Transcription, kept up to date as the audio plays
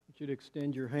you to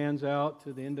extend your hands out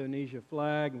to the Indonesia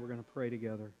flag, and we're going to pray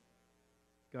together.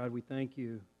 God, we thank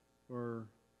you for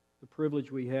the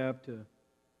privilege we have to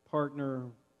partner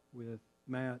with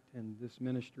Matt and this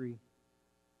ministry.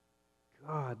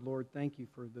 God, Lord, thank you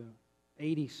for the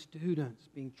 80 students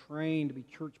being trained to be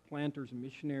church planters and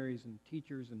missionaries and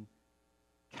teachers and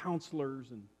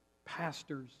counselors and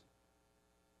pastors.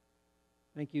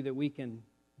 Thank you that we can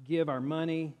give our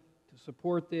money to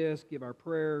support this, give our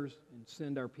prayers, and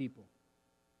send our people.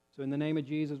 So in the name of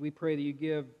Jesus, we pray that you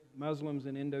give Muslims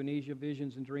in Indonesia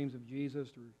visions and dreams of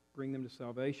Jesus to bring them to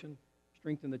salvation.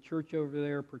 Strengthen the church over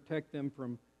there, protect them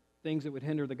from things that would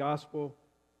hinder the gospel,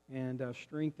 and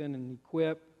strengthen and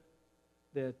equip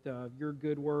that your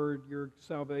good word, your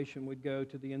salvation would go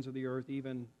to the ends of the earth,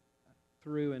 even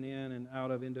through and in and out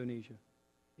of Indonesia.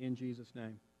 In Jesus'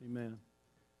 name, amen.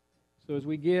 So as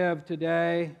we give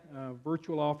today,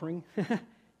 virtual offering, you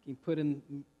can put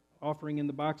in offering in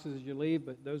the boxes as you leave,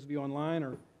 but those of you online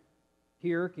or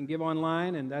here can give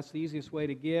online, and that's the easiest way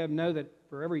to give. Know that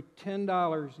for every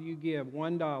 $10 you give,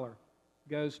 $1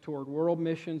 goes toward world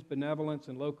missions, benevolence,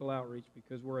 and local outreach,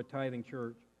 because we're a tithing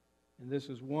church, and this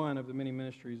is one of the many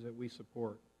ministries that we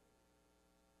support.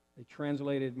 They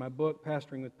translated my book,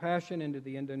 Pastoring with Passion, into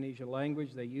the Indonesia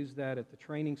language. They used that at the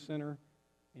training center.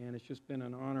 And it's just been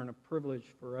an honor and a privilege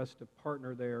for us to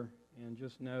partner there, and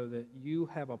just know that you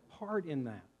have a part in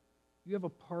that. You have a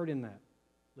part in that,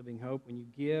 Living Hope, when you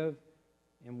give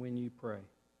and when you pray.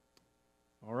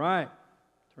 All right.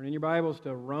 Turn in your Bibles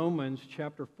to Romans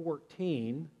chapter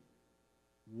 14.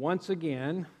 Once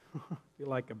again, I feel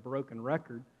like a broken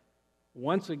record.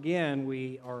 Once again,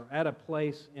 we are at a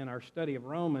place in our study of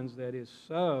Romans that is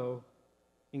so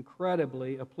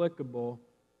incredibly applicable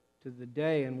to the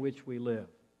day in which we live.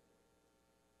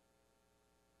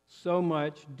 So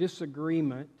much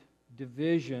disagreement,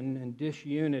 division, and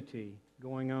disunity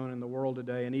going on in the world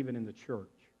today, and even in the church.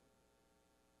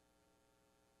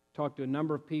 Talked to a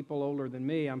number of people older than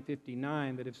me, I'm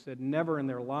 59, that have said never in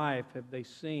their life have they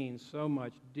seen so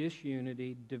much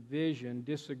disunity, division,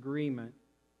 disagreement,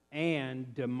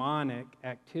 and demonic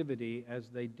activity as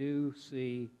they do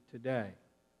see today.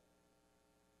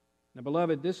 Now,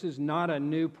 beloved, this is not a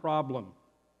new problem.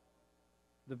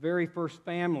 The very first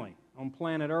family on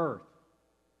planet Earth,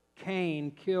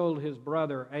 Cain killed his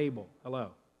brother Abel.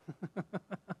 Hello.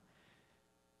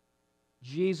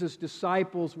 Jesus'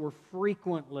 disciples were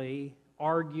frequently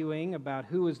arguing about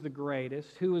who is the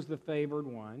greatest, who is the favored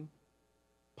one.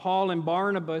 Paul and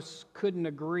Barnabas couldn't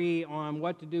agree on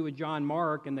what to do with John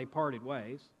Mark, and they parted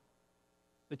ways.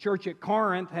 The church at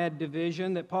Corinth had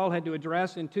division that Paul had to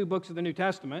address in 2 books of the New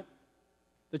Testament.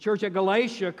 The church at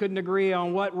Galatia couldn't agree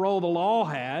on what role the law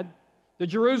had. The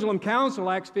Jerusalem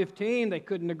Council, Acts 15, they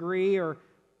couldn't agree or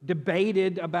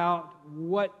debated about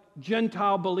what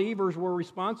Gentile believers were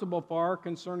responsible for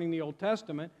concerning the Old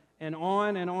Testament, and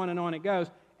on and on and on it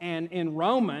goes. And in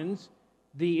Romans,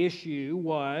 the issue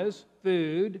was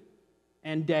food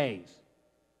and days,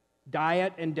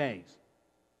 diet and days.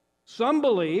 Some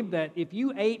believe that if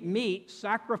you ate meat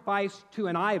sacrificed to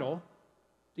an idol,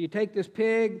 so you take this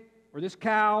pig or this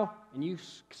cow and you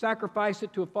sacrifice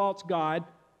it to a false god,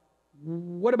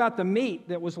 what about the meat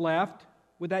that was left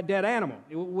with that dead animal?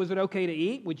 Was it okay to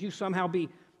eat? Would you somehow be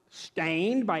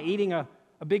stained by eating a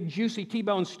big juicy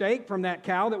T-bone steak from that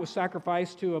cow that was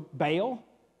sacrificed to a Baal?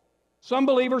 Some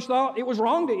believers thought it was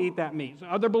wrong to eat that meat.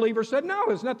 Other believers said, no,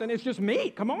 it's nothing, it's just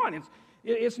meat. Come on,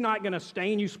 it's not going to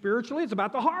stain you spiritually. It's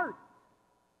about the heart.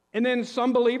 And then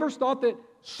some believers thought that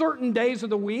certain days of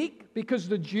the week, because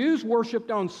the Jews worshiped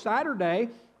on Saturday,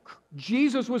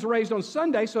 Jesus was raised on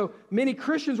Sunday, so many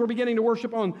Christians were beginning to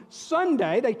worship on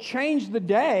Sunday. They changed the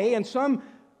day, and some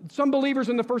believers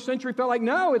in the first century felt like,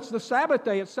 no, it's the Sabbath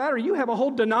day, it's Saturday. You have a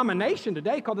whole denomination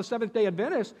today called the Seventh-day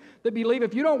Adventists that believe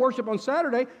if you don't worship on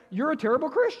Saturday, you're a terrible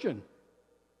Christian.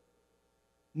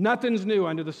 Nothing's new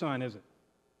under the sun, is it?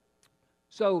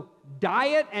 So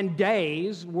diet and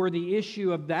days were the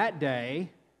issue of that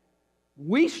day.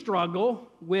 We struggle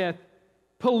with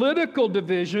political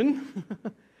division,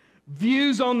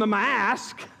 views on the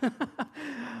mask,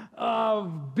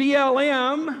 of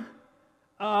BLM,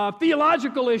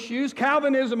 theological issues,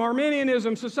 Calvinism,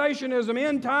 Arminianism, cessationism,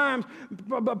 end times,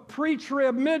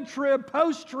 pre-trib, mid-trib,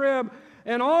 post-trib,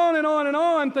 and on and on and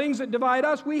on, things that divide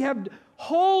us. We have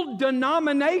whole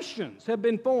denominations have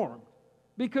been formed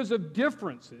because of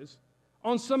differences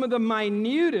on some of the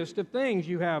minutest of things.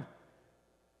 You have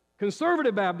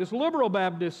Conservative Baptist, Liberal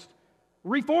Baptist,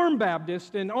 Reformed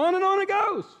Baptist, and on it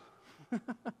goes.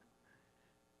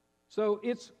 So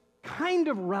it's kind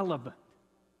of relevant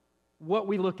what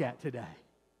we look at today.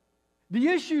 The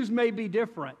issues may be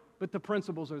different, but the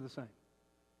principles are the same.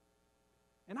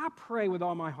 And I pray with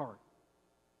all my heart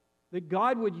that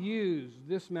God would use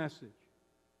this message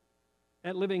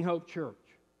at Living Hope Church,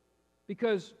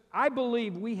 because I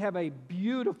believe we have a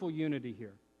beautiful unity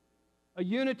here, a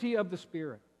unity of the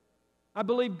Spirit. I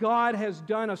believe God has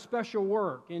done a special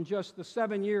work in just the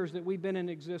 7 years that we've been in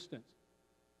existence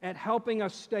at helping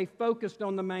us stay focused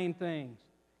on the main things.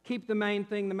 Keep the main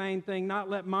thing, not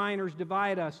let minors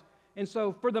divide us. And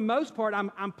so, for the most part,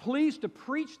 I'm pleased to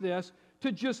preach this,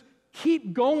 to just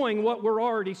keep going what we're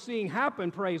already seeing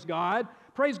happen, praise God.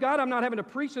 Praise God, I'm not having to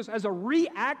preach this as a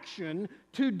reaction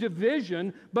to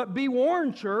division, but be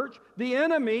warned, church, the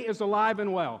enemy is alive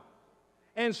and well.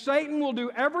 And Satan will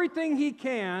do everything he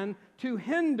can to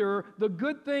hinder the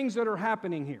good things that are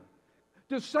happening here.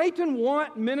 Does Satan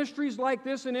want ministries like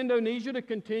this in Indonesia to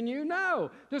continue?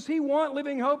 No. Does he want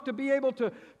Living Hope to be able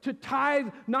to tithe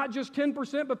not just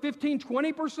 10%, but 15,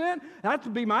 20%? That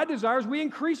would be my desire, is we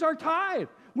increase our tithe.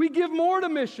 We give more to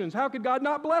missions. How could God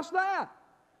not bless that?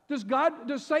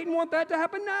 Does Satan want that to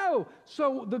happen? No.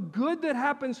 So the good that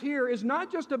happens here is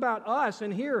not just about us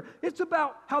and here. It's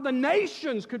about how the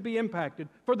nations could be impacted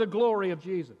for the glory of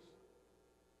Jesus.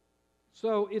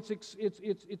 So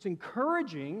it's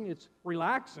encouraging, it's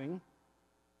relaxing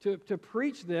to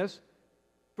preach this.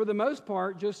 For the most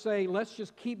part, just say, let's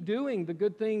just keep doing the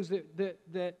good things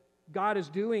that God is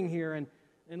doing here,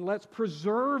 and let's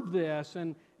preserve this,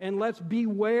 and let's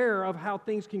beware of how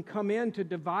things can come in to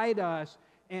divide us,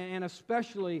 and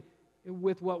especially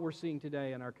with what we're seeing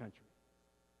today in our country.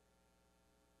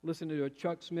 Listen to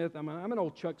Chuck Smith. I'm an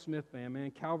old Chuck Smith fan,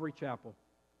 man. Calvary Chapels,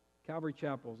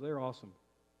 they're awesome.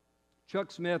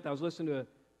 Chuck Smith, I was listening to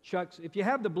Chuck's. If you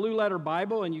have the Blue Letter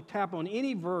Bible and you tap on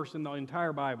any verse in the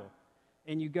entire Bible,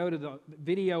 and you go to the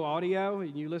video audio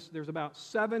and you listen, there's about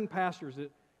 7 pastors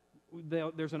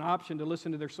that there's an option to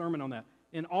listen to their sermon on that.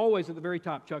 And always at the very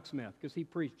top, Chuck Smith, because he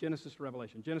preached Genesis to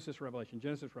Revelation, Genesis to Revelation,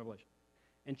 Genesis to Revelation.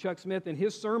 And Chuck Smith, in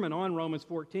his sermon on Romans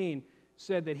 14,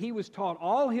 said that he was taught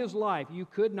all his life you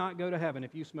could not go to heaven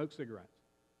if you smoked cigarettes.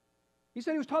 He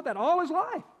said he was taught that all his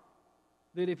life,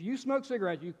 that if you smoke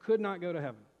cigarettes, you could not go to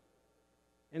heaven.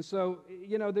 And so,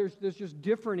 you know, there's just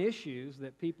different issues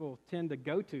that people tend to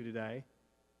go to today.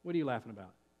 What are you laughing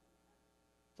about?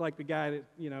 It's like the guy that,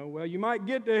 you know, well, you might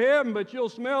get to heaven, but you'll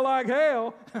smell like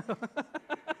hell.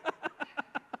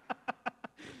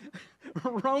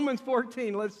 Romans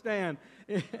 14, let's stand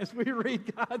as we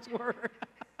read God's Word.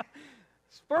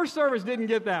 First service didn't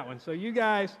get that one, so you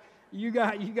guys, you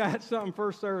got something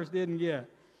first service didn't get.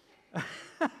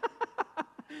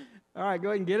 All right, go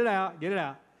ahead and get it out.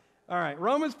 All right,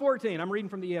 Romans 14, I'm reading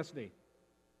from the ESV.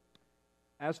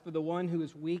 As for the one who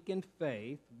is weak in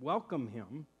faith, welcome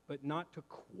him, but not to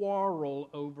quarrel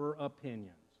over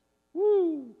opinions.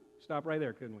 Woo! Stop right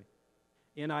there, couldn't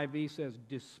we? NIV says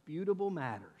disputable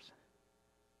matters.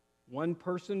 One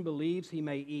person believes he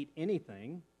may eat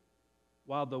anything,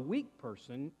 while the weak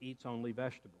person eats only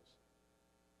vegetables.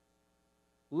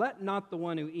 Let not the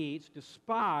one who eats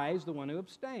despise the one who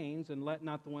abstains, and let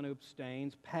not the one who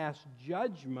abstains pass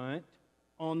judgment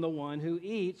on the one who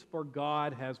eats, for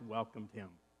God has welcomed him.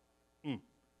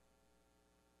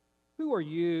 Who are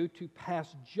you to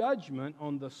pass judgment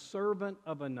on the servant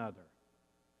of another?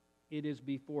 It is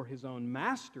before his own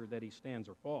master that he stands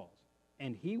or falls,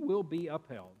 and he will be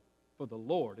upheld, for the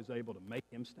Lord is able to make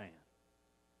him stand.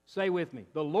 Say with me,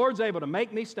 the Lord's able to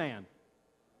make me stand.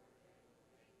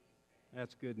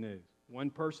 That's good news. One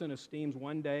person esteems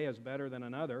one day as better than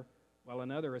another, while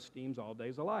another esteems all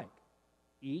days alike.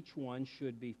 Each one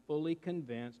should be fully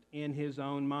convinced in his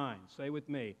own mind. Say with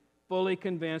me, fully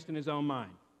convinced in his own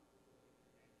mind.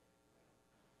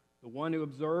 The one who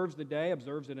observes the day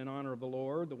observes it in honor of the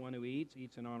Lord. The one who eats,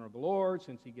 eats in honor of the Lord,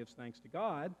 since he gives thanks to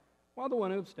God, while the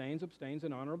one who abstains, abstains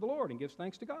in honor of the Lord and gives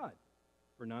thanks to God.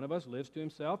 For none of us lives to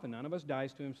himself, and none of us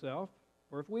dies to himself.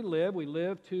 For if we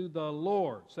live to the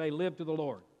Lord. Say, live to the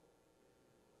Lord.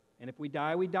 And if we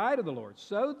die to the Lord.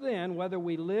 So then, whether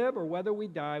we live or whether we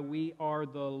die, we are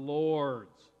the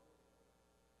Lord's.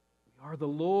 We are the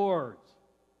Lord's.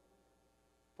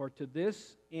 For to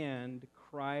this end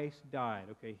Christ died.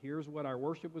 Okay, here's what our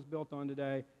worship was built on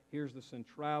today. Here's the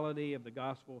centrality of the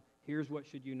gospel. Here's what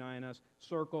should unite us.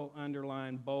 Circle,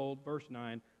 underline, bold, verse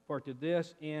 9. For to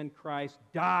this end Christ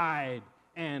died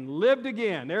and lived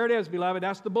again. There it is, beloved.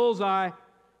 That's the bullseye.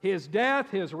 His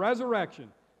death, his resurrection,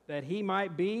 that he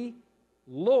might be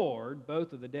Lord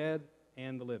both of the dead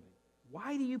and the living.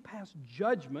 Why do you pass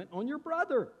judgment on your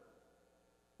brother?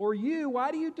 Or you,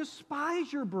 why do you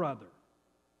despise your brother?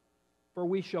 For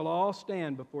we shall all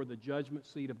stand before the judgment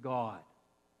seat of God.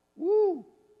 Woo!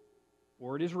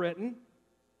 For it is written,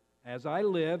 As I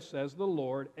live, says the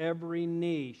Lord, every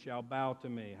knee shall bow to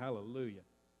me. Hallelujah.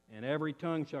 And every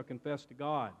tongue shall confess to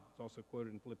God. It's also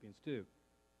quoted in Philippians 2.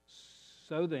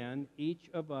 So then, each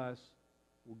of us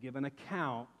will give an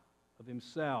account of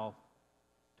himself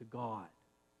to God.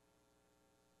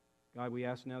 God, we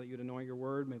ask now that you would anoint your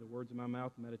word. May the words of my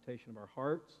mouth and meditation of our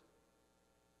hearts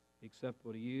be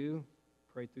acceptable to you.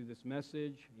 Pray through this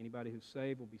message. Anybody who's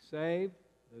saved will be saved.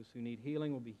 Those who need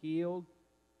healing will be healed.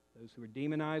 Those who are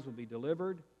demonized will be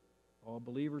delivered. All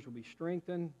believers will be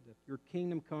strengthened. That your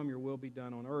kingdom come, your will be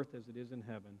done on earth as it is in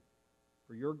heaven.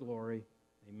 For your glory,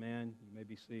 amen. You may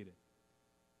be seated.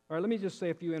 All right, let me just say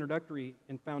a few introductory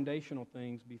and foundational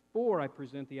things before I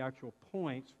present the actual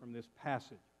points from this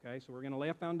passage. Okay, so we're going to lay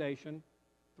a foundation,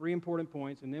 3 important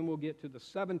points, and then we'll get to the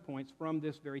 7 points from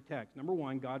this very text. Number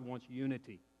 1, God wants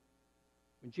unity.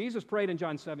 When Jesus prayed in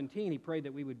John 17, he prayed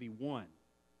that we would be one,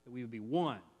 that we would be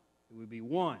one, that we would be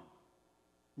one.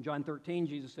 In John 13,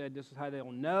 Jesus said, this is how they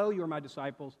will know you are my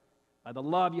disciples, by the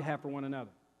love you have for one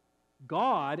another.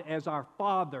 God, as our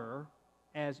Father,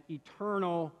 as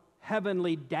eternal,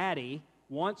 heavenly Daddy,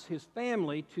 wants his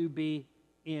family to be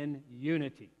in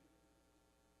unity.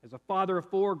 As a father of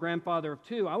 4, grandfather of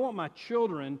 2, I want my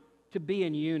children to be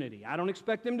in unity. I don't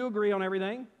expect them to agree on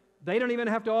everything. They don't even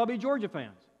have to all be Georgia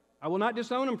fans. I will not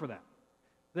disown them for that.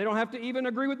 They don't have to even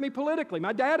agree with me politically.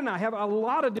 My dad and I have a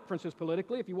lot of differences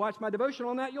politically. If you watch my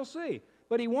devotional on that, you'll see.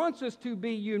 But he wants us to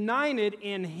be united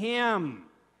in him.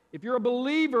 If you're a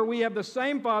believer, we have the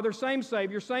same Father, same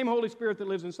Savior, same Holy Spirit that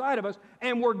lives inside of us,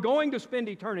 and we're going to spend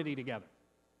eternity together.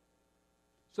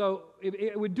 So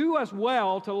it would do us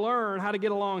well to learn how to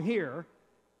get along here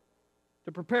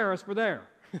to prepare us for there.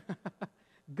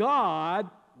 God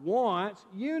wants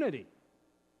unity.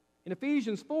 In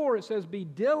Ephesians 4, it says, be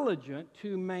diligent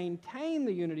to maintain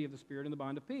the unity of the Spirit in the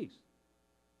bond of peace.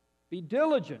 Be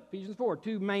diligent, Ephesians 4,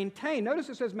 to maintain. Notice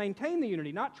it says maintain the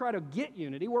unity, not try to get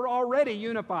unity. We're already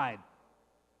unified.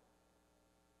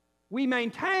 We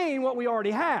maintain what we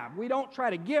already have. We don't try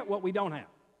to get what we don't have.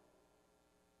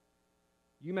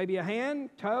 You may be a hand,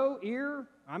 toe, ear.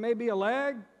 I may be a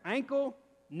leg, ankle,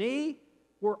 knee.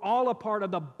 We're all a part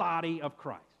of the body of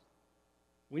Christ.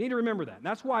 We need to remember that. And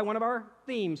that's why one of our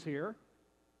themes here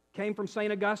came from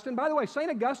St. Augustine. By the way, St.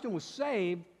 Augustine was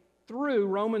saved through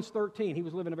Romans 13. He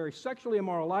was living a very sexually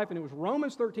immoral life, and it was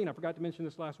Romans 13, I forgot to mention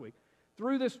this last week,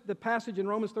 through the passage in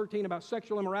Romans 13 about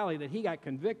sexual immorality that he got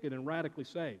convicted and radically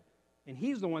saved. And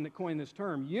he's the one that coined this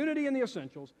term, unity in the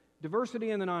essentials,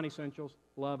 diversity in the non-essentials,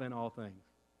 love in all things.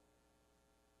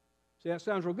 See, that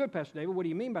sounds real good, Pastor David. What do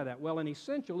you mean by that? Well, an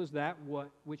essential is that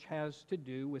which has to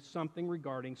do with something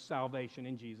regarding salvation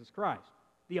in Jesus Christ.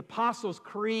 The Apostles'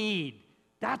 Creed,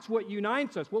 that's what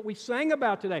unites us, what we sang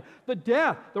about today. The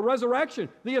death, the resurrection,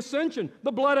 the ascension,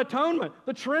 the blood atonement,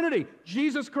 the Trinity,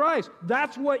 Jesus Christ.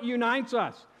 That's what unites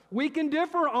us. We can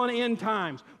differ on end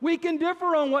times. We can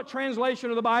differ on what translation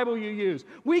of the Bible you use.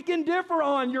 We can differ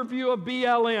on your view of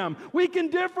BLM. We can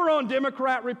differ on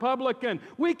Democrat, Republican.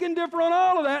 We can differ on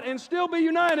all of that and still be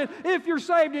united if you're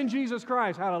saved in Jesus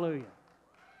Christ. Hallelujah.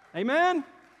 Amen?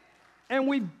 And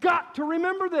we've got to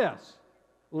remember this,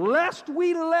 lest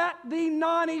we let the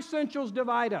non-essentials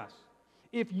divide us.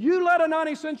 If you let a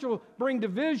non-essential bring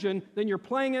division, then you're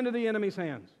playing into the enemy's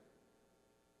hands.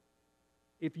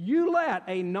 If you let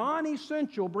a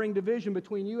non-essential bring division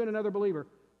between you and another believer,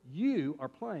 you are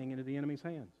playing into the enemy's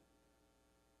hands.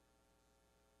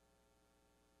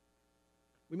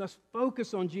 We must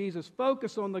focus on Jesus,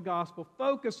 focus on the gospel,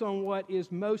 focus on what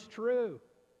is most true,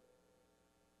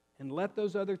 and let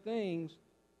those other things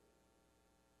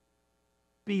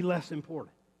be less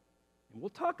important. And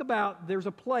we'll talk about there's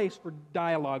a place for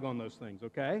dialogue on those things,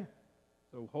 okay?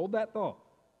 So hold that thought.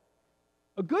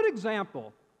 A good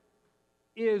example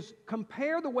is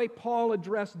compare the way Paul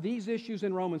addressed these issues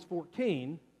in Romans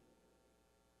 14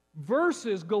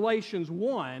 versus Galatians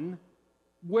 1,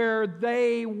 where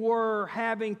they were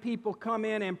having people come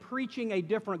in and preaching a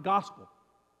different gospel.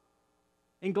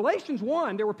 In Galatians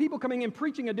 1, there were people coming in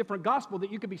preaching a different gospel, that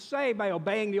you could be saved by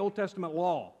obeying the Old Testament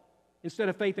law instead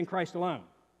of faith in Christ alone.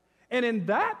 And in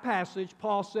that passage,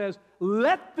 Paul says,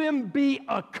 let them be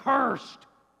accursed.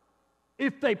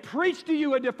 If they preach to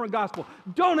you a different gospel,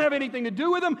 don't have anything to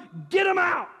do with them, get them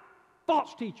out.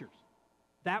 False teachers.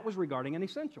 That was regarding an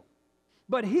essential.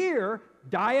 But here,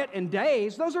 diet and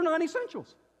days, those are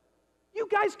non-essentials. You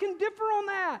guys can differ on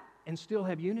that and still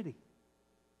have unity.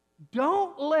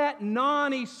 Don't let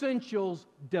non-essentials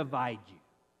divide you.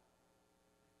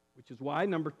 Which is why,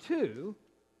 number 2,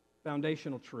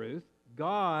 foundational truth,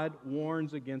 God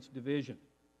warns against division.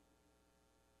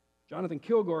 Jonathan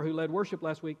Kilgore, who led worship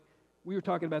last week, we were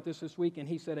talking about this week, and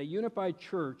he said a unified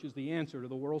church is the answer to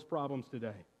the world's problems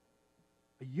today.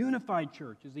 A unified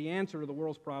church is the answer to the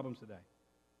world's problems today.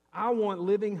 I want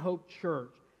Living Hope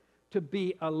Church to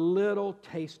be a little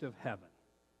taste of heaven.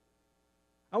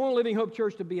 I want Living Hope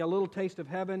Church to be a little taste of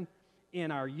heaven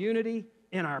in our unity,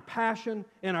 in our passion,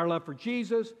 in our love for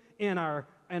Jesus, in our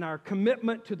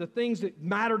commitment to the things that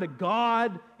matter to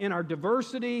God, in our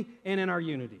diversity, and in our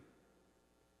unity.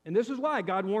 And this is why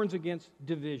God warns against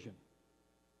division.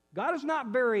 God is not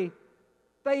very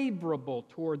favorable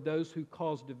toward those who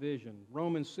cause division.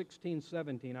 Romans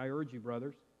 16:17, I urge you,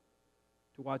 brothers,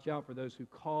 to watch out for those who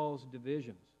cause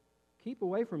divisions. Keep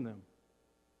away from them.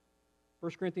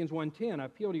 1 Corinthians 1:10, I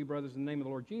appeal to you, brothers, in the name of the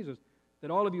Lord Jesus,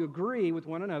 that all of you agree with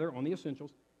one another on the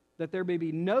essentials, that there may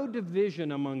be no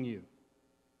division among you.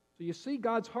 So you see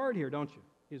God's heart here, don't you?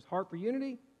 His heart for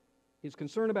unity, his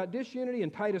concern about disunity.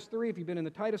 In Titus 3, if you've been in the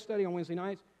Titus study on Wednesday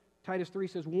nights, Titus 3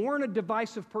 says, warn a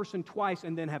divisive person twice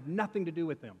and then have nothing to do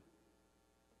with them.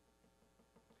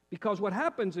 Because what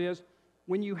happens is,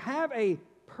 when you have a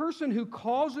person who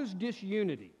causes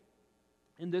disunity,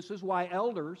 and this is why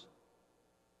elders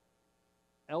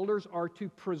are to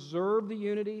preserve the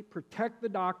unity, protect the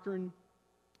doctrine,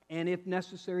 and if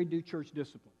necessary, do church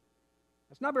discipline.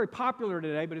 That's not very popular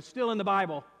today, but it's still in the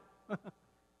Bible.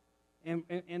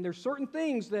 and there's certain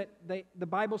things that the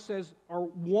Bible says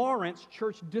warrants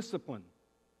church discipline.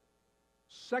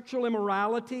 Sexual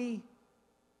immorality.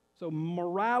 So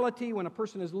morality, when a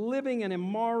person is living an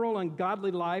immoral,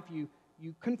 ungodly life, you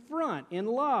confront in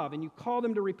love and you call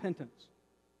them to repentance.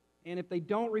 And if they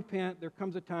don't repent, there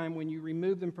comes a time when you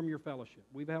remove them from your fellowship.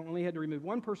 We've only had to remove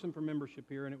one person from membership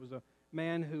here, and it was a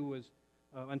man who was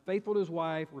unfaithful to his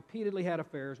wife, repeatedly had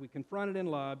affairs. We confronted in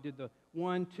love, did the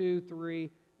 1, 2, 3,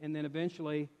 and then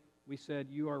eventually we said,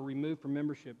 you are removed from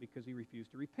membership because he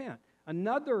refused to repent.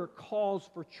 Another cause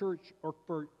for church or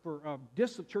for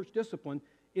church discipline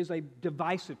is a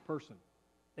divisive person.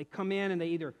 They come in and they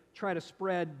either try to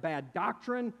spread bad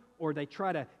doctrine or they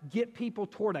try to get people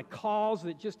toward a cause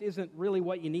that just isn't really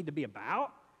what you need to be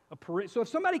about. So if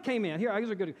somebody came in,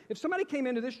 if somebody came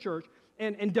into this church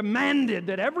and demanded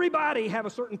that everybody have a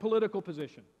certain political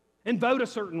position and vote a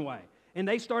certain way, and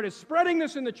they started spreading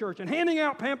this in the church and handing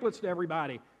out pamphlets to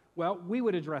everybody, well, we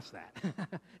would address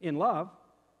that in love.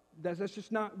 That's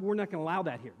just not, we're not going to allow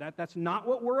that here. That's not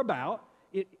what we're about.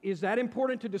 Is that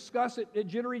important to discuss at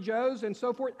Jittery Joe's and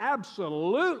so forth?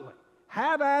 Absolutely.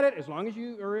 Have at it as long as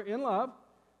you are in love,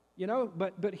 you know.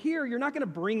 But here, you're not going to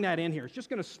bring that in here. It's just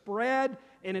going to spread,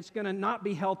 and it's going to not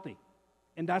be healthy.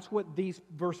 And that's what these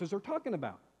verses are talking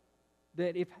about.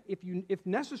 That if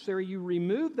necessary, you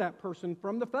remove that person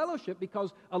from the fellowship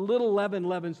because a little leaven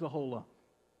leavens the whole lump.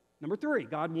 Number 3,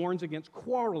 God warns against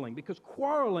quarreling, because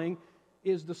quarreling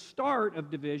is the start of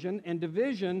division, and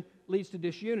division leads to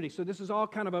disunity. So this is all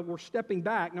kind of we're stepping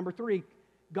back. Number 3,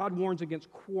 God warns against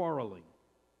quarreling.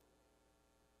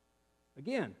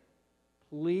 Again,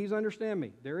 please understand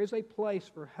me. There is a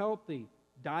place for healthy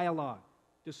dialogue,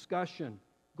 discussion,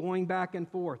 going back and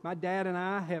forth. My dad and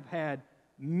I have had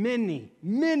many,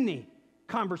 many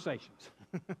conversations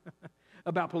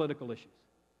about political issues.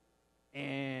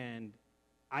 And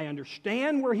I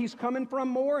understand where he's coming from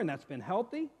more, and that's been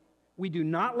healthy. We do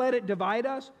not let it divide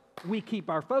us. We keep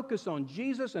our focus on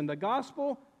Jesus and the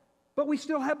gospel, but we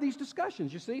still have these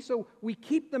discussions, you see? So we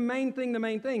keep the main thing the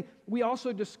main thing. We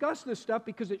also discuss this stuff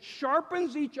because it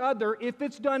sharpens each other if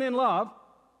it's done in love.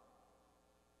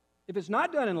 If it's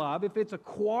not done in love, if it's a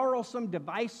quarrelsome,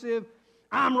 divisive,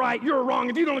 I'm right, you're wrong,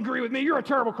 if you don't agree with me, you're a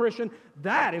terrible Christian,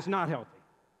 that is not healthy.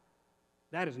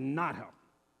 That is not healthy.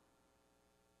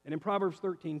 And in Proverbs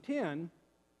 13:10,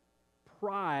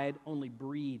 pride only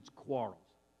breeds quarrels.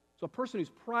 So a person who's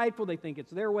prideful, they think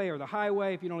it's their way or the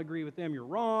highway. If you don't agree with them, you're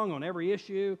wrong on every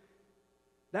issue.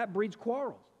 That breeds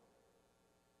quarrels.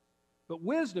 But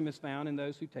wisdom is found in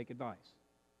those who take advice.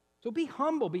 So be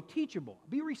humble, be teachable,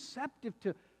 be receptive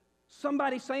to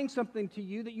somebody saying something to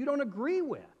you that you don't agree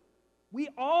with. We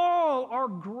all are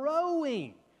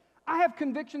growing. I have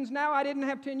convictions now I didn't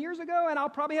have 10 years ago, and I'll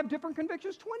probably have different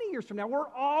convictions 20 years from now. We're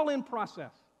all in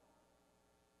process.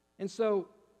 And so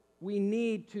we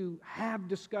need to have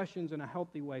discussions in a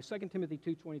healthy way. 2 Timothy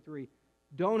 2:23,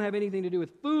 don't have anything to do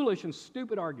with foolish and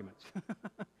stupid arguments. Now,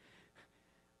 I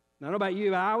don't know about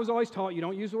you, but I was always taught you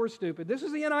don't use the word stupid. This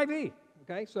is the NIV,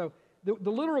 okay? So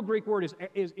the literal Greek word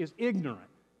is ignorant.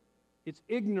 It's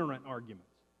ignorant arguments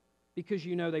because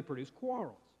you know they produce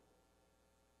quarrels.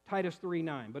 Titus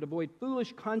 3:9, but avoid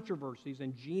foolish controversies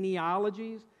and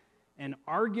genealogies and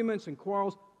arguments and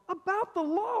quarrels about the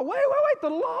law. Wait, the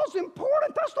law's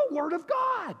important. That's the Word of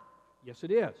God. Yes,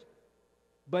 it is.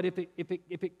 But if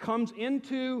it comes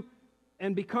into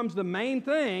and becomes the main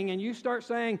thing, and you start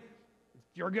saying,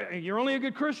 you're only a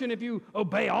good Christian if you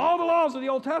obey all the laws of the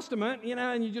Old Testament,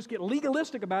 and you just get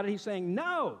legalistic about it, he's saying,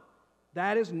 no,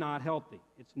 that is not healthy.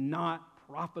 It's not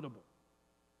profitable.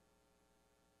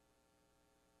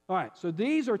 All right, so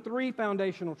these are 3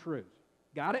 foundational truths.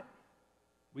 Got it?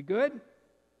 We good?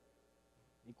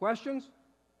 Any questions?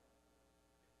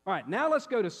 All right, now let's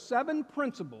go to 7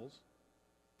 principles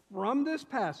from this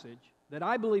passage that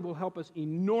I believe will help us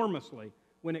enormously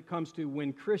when it comes to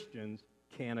when Christians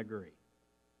can agree.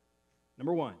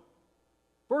 Number 1,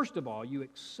 first of all, you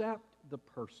accept the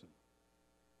person.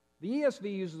 The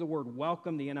ESV uses the word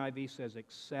welcome. The NIV says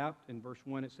accept. In verse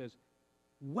 1 it says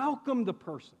welcome the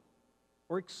person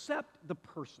or accept the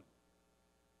person.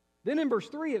 Then in verse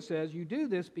 3 it says you do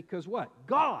this because what?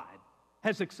 God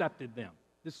has accepted them.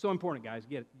 This is so important, guys.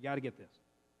 You got to get this.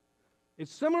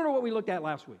 It's similar to what we looked at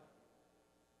last week.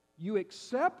 You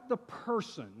accept the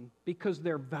person because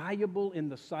they're valuable in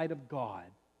the sight of God,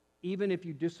 even if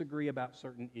you disagree about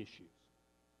certain issues.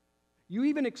 You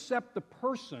even accept the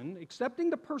person.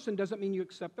 Accepting the person doesn't mean you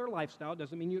accept their lifestyle,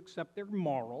 doesn't mean you accept their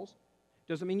morals,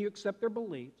 doesn't mean you accept their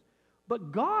beliefs.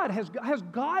 But God, has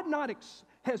God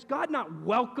not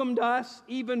welcomed us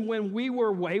even when we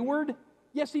were wayward?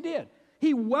 Yes, He did.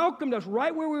 He welcomed us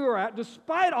right where we were at,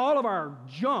 despite all of our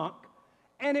junk,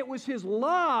 and it was His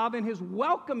love and His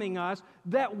welcoming us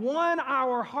that won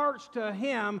our hearts to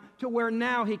Him to where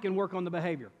now He can work on the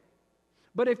behavior.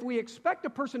 But if we expect a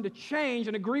person to change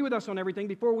and agree with us on everything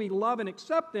before we love and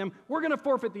accept them, we're going to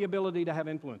forfeit the ability to have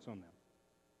influence on them.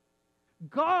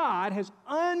 God has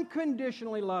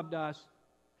unconditionally loved us.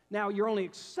 Now, you're only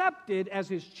accepted as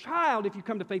His child if you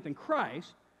come to faith in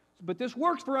Christ. But this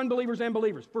works for unbelievers and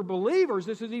believers. For believers,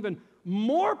 this is even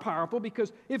more powerful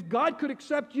because if God could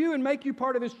accept you and make you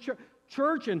part of His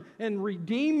church and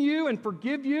redeem you and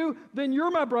forgive you, then you're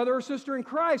my brother or sister in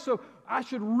Christ. So I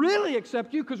should really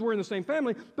accept you because we're in the same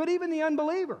family. But even the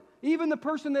unbeliever, even the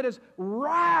person that is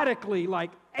radically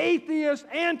like atheist,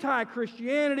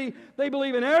 anti-Christianity, they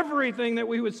believe in everything that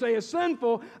we would say is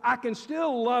sinful, I can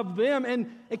still love them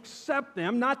and accept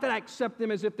them. Not that I accept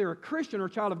them as if they're a Christian or a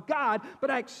child of God,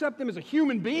 but I accept them as a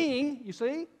human being, you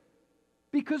see?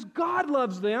 Because God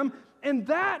loves them, and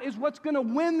that is what's going to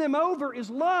win them over is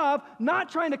love, not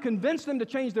trying to convince them to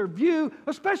change their view,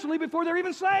 especially before they're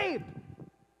even saved.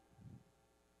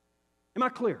 Am I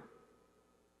clear?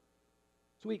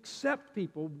 So we accept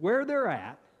people where they're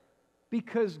at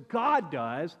because God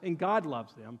does, and God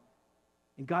loves them,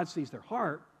 and God sees their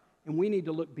heart, and we need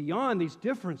to look beyond these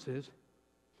differences.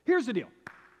 Here's the deal.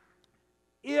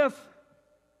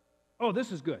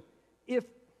 This is good.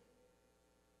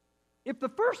 If the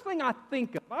first thing I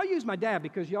think of, I'll use my dad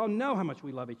because y'all know how much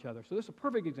we love each other, so this is a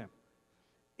perfect example.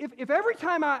 If every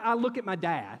time I look at my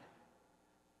dad,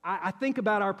 I think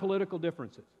about our political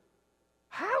differences,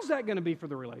 how's that going to be for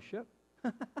the relationship?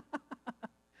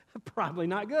 Probably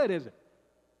not good, is it?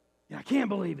 I can't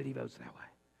believe that he votes that way.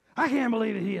 I can't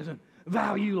believe that he doesn't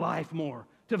value life more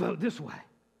to vote this way.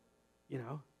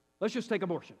 Let's just take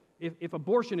abortion. If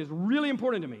abortion is really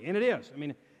important to me, and it is,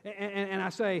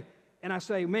 and I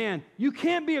say, man, you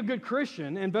can't be a good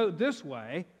Christian and vote this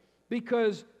way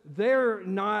because they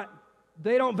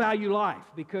don't value life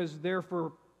because they're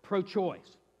for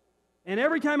pro-choice. And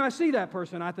every time I see that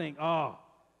person, I think, oh,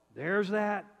 there's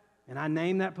that, and I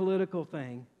name that political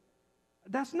thing.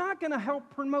 That's not going to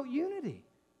help promote unity.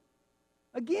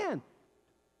 Again,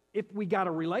 if we got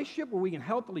a relationship where we can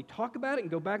healthily talk about it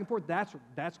and go back and forth,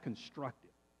 that's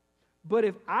constructive. But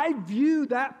if I view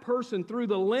that person through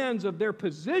the lens of their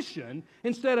position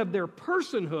instead of their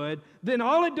personhood, then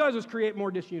all it does is create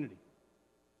more disunity.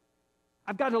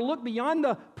 I've got to look beyond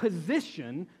the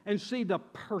position and see the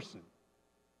person.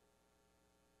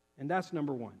 And that's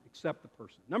number 1, accept the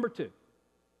person. Number 2,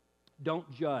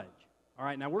 don't judge. All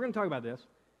right, now we're going to talk about this.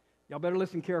 Y'all better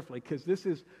listen carefully because this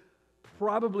is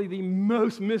probably the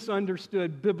most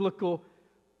misunderstood biblical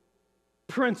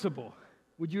principle.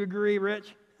 Would you agree,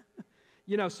 Rich?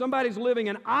 Somebody's living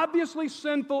an obviously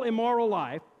sinful, immoral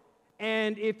life,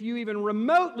 and if you even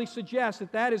remotely suggest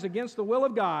that that is against the will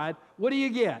of God, what do you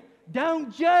get?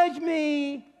 Don't judge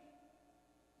me.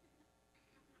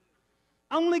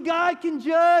 Only God can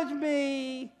judge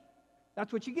me.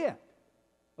 That's what you get.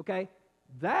 Okay?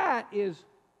 That is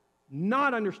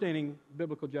not understanding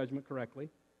biblical judgment correctly,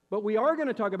 but we are going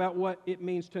to talk about what it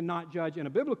means to not judge in a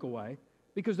biblical way,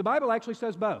 because the Bible actually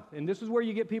says both. And this is where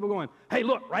you get people going, hey,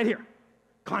 look, right here.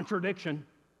 Contradiction.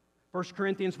 1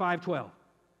 Corinthians 5:12.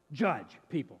 Judge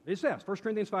people. It says, 1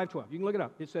 Corinthians 5:12. You can look it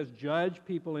up. It says judge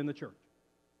people in the church.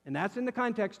 And that's in the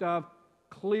context of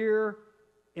clear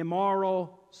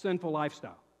immoral, sinful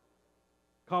lifestyle.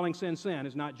 Calling sin sin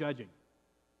is not judging.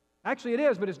 Actually, it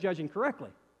is, but it's judging correctly.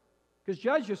 Because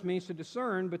judge just means to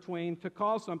discern between, to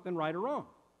call something right or wrong.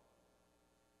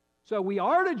 So we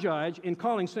are to judge in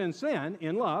calling sin sin,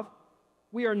 in love.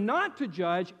 We are not to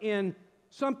judge in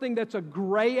something that's a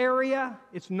gray area.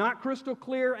 It's not crystal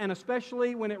clear, and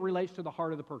especially when it relates to the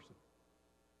heart of the person.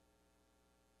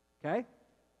 Okay?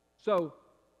 So,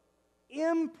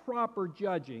 improper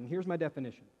judging, here's my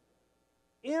definition.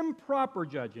 Improper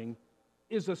judging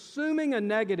is assuming a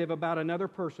negative about another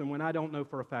person when I don't know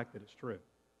for a fact that it's true.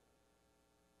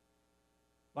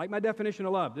 Like my definition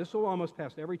of love, this will almost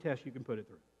pass every test you can put it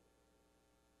through.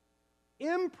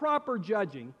 Improper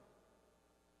judging.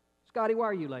 Scotty, why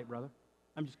are you late, brother?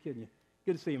 I'm just kidding you.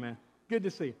 Good to see you, man. Good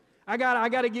to see you. I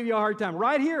got to give you a hard time.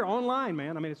 Right here, online,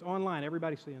 man. I mean, it's online.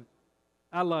 Everybody's seeing it.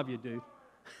 I love you, dude.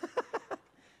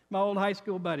 My old high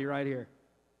school buddy right here.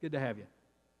 Good to have you.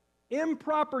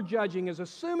 Improper judging is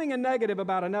assuming a negative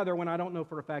about another when I don't know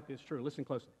for a fact it's true. Listen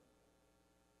closely.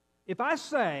 If I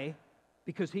say,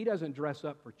 because he doesn't dress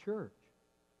up for church,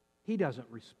 he doesn't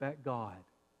respect God,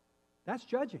 that's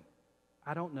judging.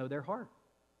 I don't know their heart.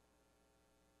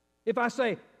 If I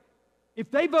say, if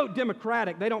they vote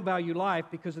Democratic, they don't value life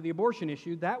because of the abortion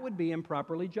issue, that would be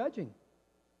improperly judging.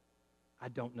 I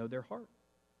don't know their heart.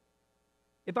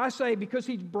 If I say, because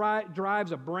he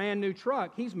drives a brand new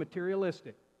truck, he's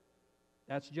materialistic,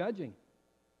 that's judging.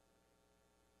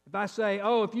 If I say,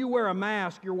 oh, if you wear a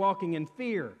mask, you're walking in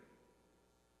fear,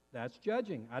 that's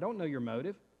judging. I don't know your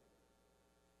motive.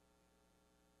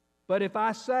 But if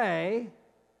I say,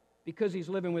 because he's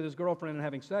living with his girlfriend and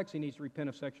having sex, he needs to repent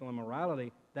of sexual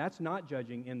immorality, that's not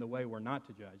judging in the way we're not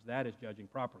to judge. That is judging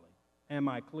properly. Am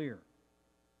I clear?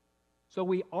 So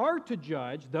we are to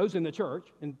judge those in the church,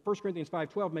 and 1 Corinthians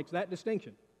 5:12 makes that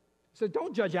distinction. It says,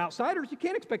 don't judge outsiders. You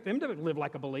can't expect them to live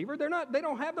like a believer. They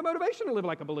don't have the motivation to live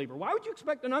like a believer. Why would you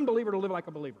expect an unbeliever to live like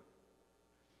a believer?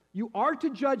 You are to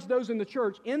judge those in the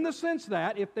church in the sense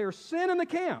that if there's sin in the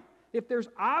camp, if there's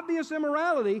obvious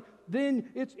immorality, then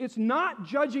it's not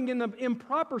judging in the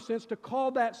improper sense to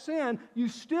call that sin. You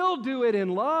still do it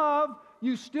in love.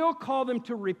 You still call them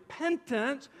to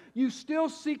repentance. You still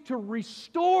seek to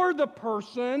restore the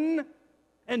person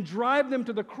and drive them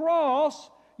to the cross.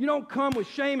 You don't come with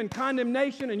shame and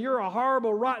condemnation and you're a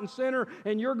horrible, rotten sinner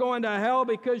and you're going to hell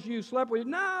because you slept with.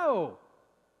 No.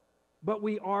 But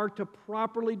we are to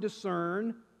properly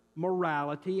discern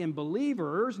morality in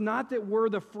believers, not that we're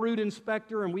the fruit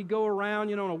inspector and we go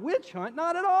around, on a witch hunt,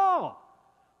 not at all.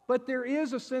 But there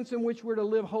is a sense in which we're to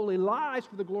live holy lives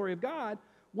for the glory of God.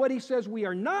 What he says we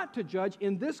are not to judge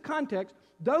in this context,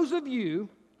 those of you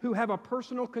who have a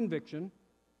personal conviction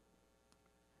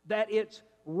that it's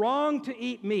wrong to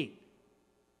eat meat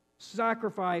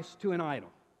sacrificed to an idol.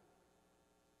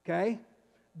 Okay?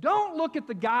 Don't look at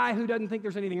the guy who doesn't think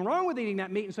there's anything wrong with eating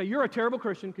that meat and say, you're a terrible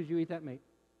Christian because you eat that meat.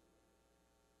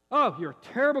 Oh, you're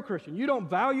a terrible Christian. You don't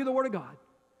value the Word of God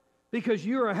because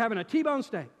you are having a T-bone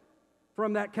steak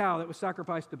from that cow that was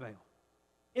sacrificed to Baal.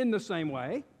 In the same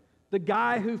way, the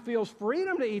guy who feels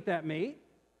freedom to eat that meat,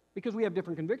 because we have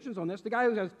different convictions on this, the guy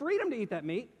who has freedom to eat that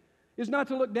meat is not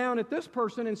to look down at this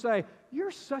person and say,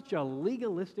 you're such a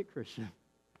legalistic Christian.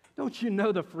 Don't you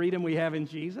know the freedom we have in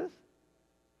Jesus?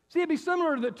 See, it'd be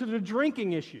similar to the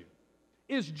drinking issue.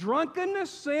 Is drunkenness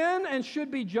sin and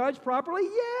should be judged properly?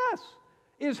 Yes.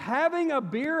 Is having a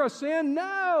beer a sin?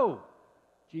 No.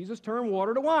 Jesus turned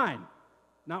water to wine,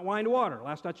 not wine to water,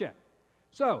 last I checked.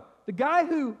 So, the guy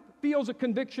who feels a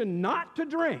conviction not to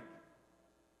drink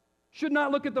should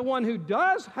not look at the one who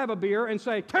does have a beer and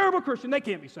say, terrible Christian, they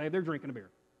can't be saved, they're drinking a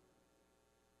beer.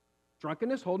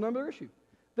 Drunkenness, whole nother issue.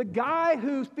 The guy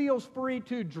who feels free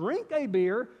to drink a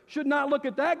beer should not look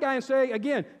at that guy and say,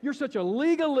 again, you're such a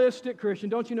legalistic Christian.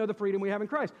 Don't you know the freedom we have in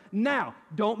Christ? Now,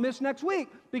 don't miss next week,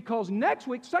 because next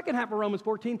week, second half of Romans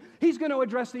 14, he's going to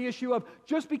address the issue of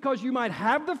just because you might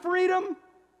have the freedom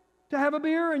to have a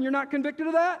beer and you're not convicted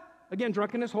of that, again,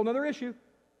 drunkenness, whole other issue,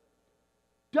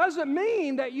 doesn't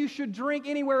mean that you should drink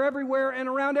anywhere, everywhere, and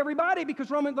around everybody, because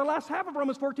the last half of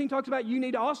Romans 14 talks about you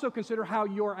need to also consider how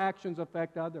your actions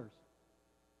affect others.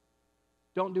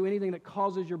 Don't do anything that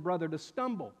causes your brother to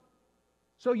stumble.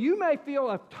 So you may feel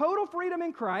a total freedom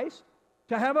in Christ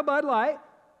to have a Bud Light,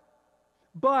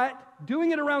 but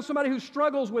doing it around somebody who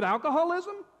struggles with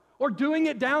alcoholism, or doing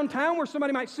it downtown where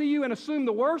somebody might see you and assume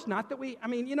the worst, not that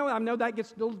I know that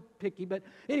gets a little picky, but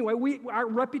anyway, our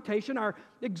reputation, our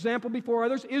example before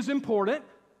others is important.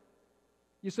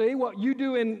 You see, what you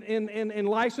do in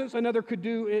license, another could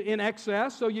do in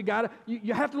excess, so you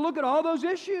have to look at all those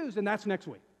issues, and that's next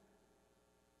week.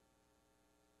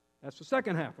 That's the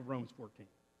second half of Romans 14.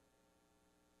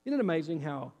 Isn't it amazing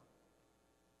how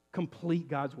complete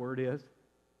God's Word is?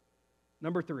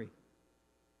 Number 3,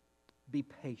 be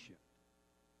patient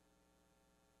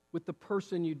with the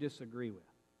person you disagree with,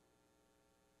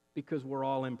 because we're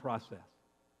all in process.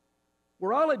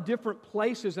 We're all at different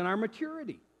places in our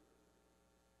maturity.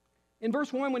 In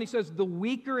verse 1, when he says the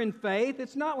weaker in faith,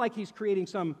 it's not like he's creating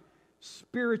some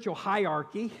spiritual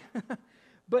hierarchy.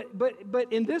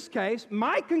 but in this case,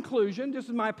 my conclusion, this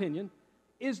is my opinion,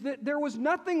 is that there was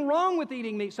nothing wrong with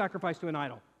eating meat sacrificed to an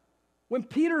idol. When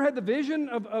Peter had the vision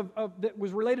that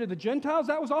was related to the Gentiles,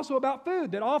 that was also about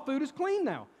food, that all food is clean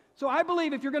now. So I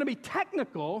believe if you're going to be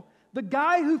technical, the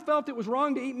guy who felt it was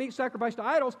wrong to eat meat sacrificed to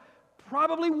idols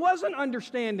probably wasn't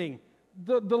understanding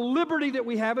the liberty that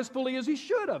we have as fully as he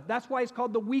should have. That's why he's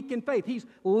called the weak in faith. He's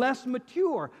less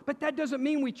mature. But that doesn't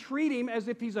mean we treat him as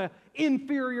if he's an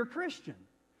inferior Christian.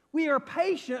 We are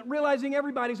patient, realizing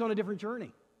everybody's on a different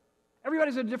journey.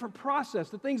 Everybody's in a different process.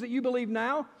 The things that you believe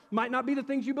now might not be the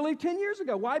things you believed 10 years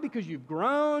ago. Why? Because you've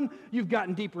grown, you've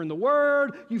gotten deeper in the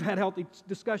Word, you've had healthy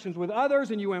discussions with others,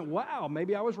 and you went, wow,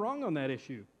 maybe I was wrong on that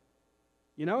issue.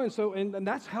 You know, and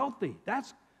that's healthy.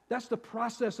 That's the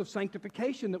process of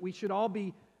sanctification that we should all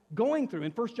be going through.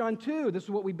 In 1 John 2, this is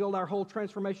what we build our whole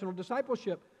transformational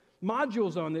discipleship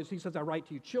modules on this. He says, I write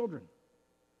to you children.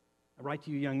 I write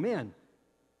to you young men.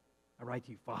 I write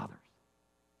to you fathers.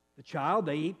 The child,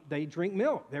 they drink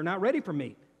milk. They're not ready for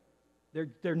meat.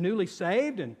 They're newly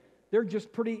saved, and they're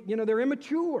just pretty, they're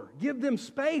immature. Give them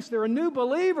space. They're a new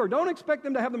believer. Don't expect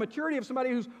them to have the maturity of somebody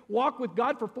who's walked with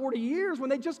God for 40 years when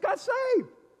they just got saved.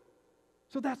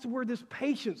 So that's where this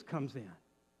patience comes in.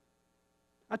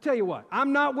 I tell you what,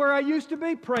 I'm not where I used to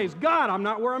be. Praise God, I'm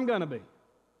not where I'm going to be.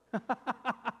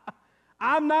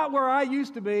 I'm not where I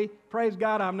used to be. Praise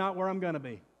God, I'm not where I'm going to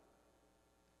be.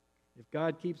 If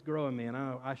God keeps growing me, and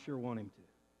I sure want Him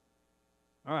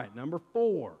to. All right, number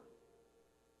 4,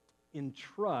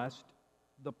 entrust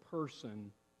the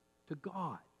person to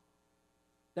God.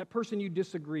 That person you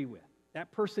disagree with,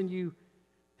 that person you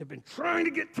have been trying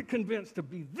to get to convince to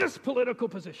be this political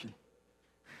position.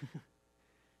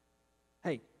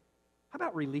 Hey, how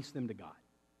about release them to God?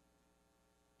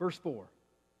 Verse 4,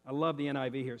 I love the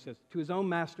NIV here. It says, to his own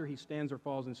master he stands or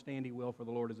falls, and stand he will, for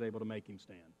the Lord is able to make him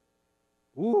stand.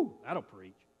 Ooh, that'll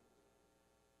preach.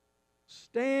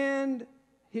 Stand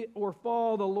or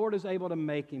fall, the Lord is able to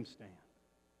make him stand.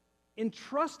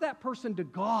 Entrust that person to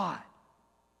God.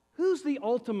 Who's the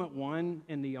ultimate one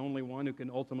and the only one who can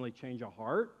ultimately change a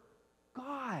heart?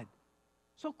 God.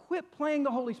 So quit playing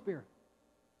the Holy Spirit.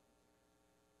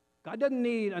 God doesn't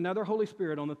need another Holy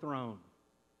Spirit on the throne.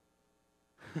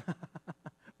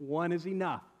 One is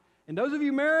enough. And those of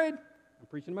you married, I'm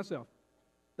preaching to myself.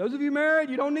 Those of you married,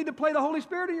 you don't need to play the Holy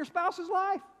Spirit in your spouse's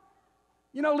life.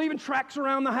 Leaving tracts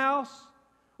around the house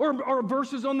or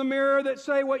verses on the mirror that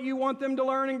say what you want them to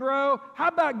learn and grow. How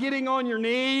about getting on your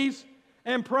knees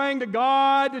and praying to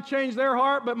God to change their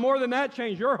heart, but more than that,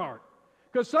 change your heart?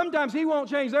 Because sometimes He won't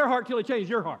change their heart till He changes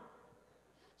your heart.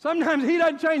 Sometimes He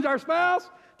doesn't change our spouse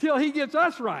till He gets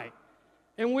us right.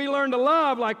 And we learn to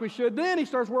love like we should. Then He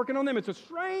starts working on them. It's a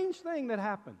strange thing that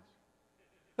happens.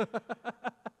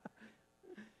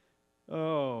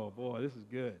 Oh, boy, this is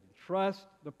good. Trust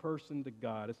the person to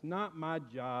God. It's not my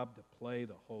job to play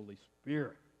the Holy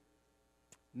Spirit.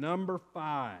 Number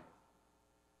 5,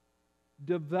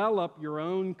 develop your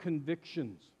own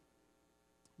convictions.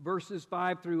 Verses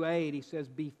 5 through 8, he says,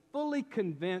 be fully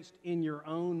convinced in your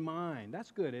own mind.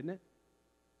 That's good, isn't it?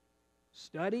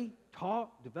 Study,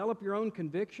 talk, develop your own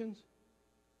convictions.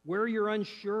 Where you're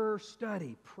unsure,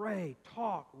 study, pray,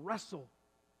 talk, wrestle.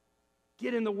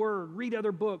 Get in the Word, read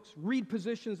other books, read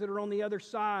positions that are on the other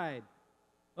side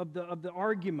of the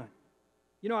argument.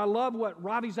 I love what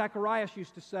Ravi Zacharias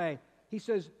used to say. He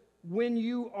says, when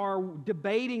you are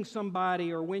debating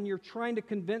somebody or when you're trying to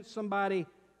convince somebody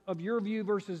of your view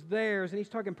versus theirs, and he's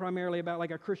talking primarily about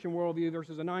like a Christian worldview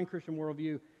versus a non-Christian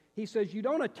worldview, he says you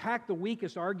don't attack the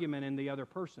weakest argument in the other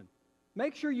person.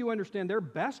 Make sure you understand their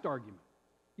best argument.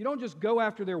 You don't just go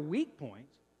after their weak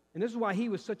points. And this is why he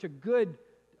was such a good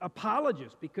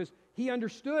apologist, because he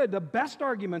understood the best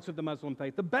arguments of the Muslim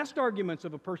faith, the best arguments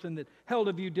of a person that held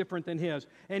a view different than his.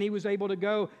 And he was able to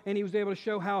go and he was able to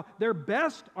show how their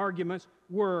best arguments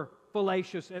were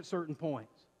fallacious at certain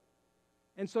points.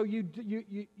 And so you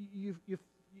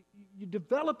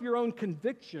develop your own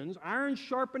convictions, iron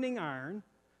sharpening iron.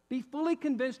 Be fully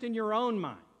convinced in your own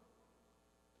mind.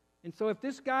 And so if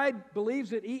this guy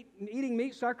believes that eating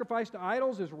meat sacrificed to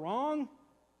idols is wrong,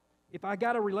 if I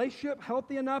got a relationship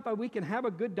healthy enough, we can have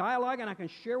a good dialogue and I can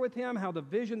share with him how the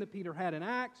vision that Peter had in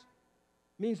Acts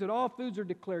means that all foods are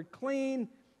declared clean,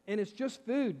 And it's just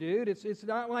food, dude. It's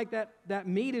not like that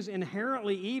meat is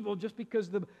inherently evil just because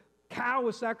the cow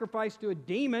was sacrificed to a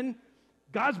demon.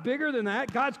 God's bigger than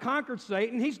that. God's conquered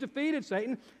Satan. He's defeated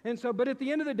Satan. And so, but at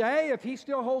the end of the day, if he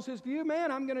still holds his view,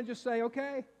 man, I'm going to just say,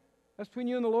 okay, that's between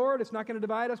you and the Lord. It's not going to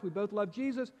divide us. We both love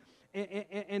Jesus.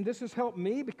 And this has helped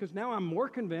me because now I'm more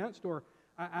convinced, or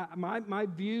my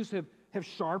views have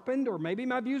sharpened, or maybe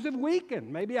my views have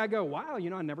weakened. Maybe I go, wow,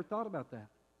 I never thought about that.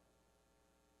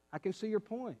 I can see your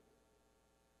point.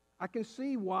 I can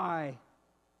see why,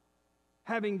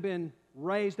 having been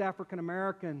raised African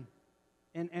American,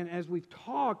 and as we've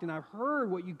talked and I've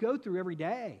heard what you go through every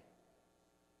day,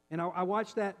 and I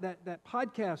watched that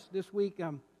podcast this week,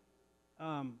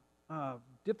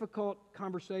 Difficult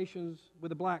Conversations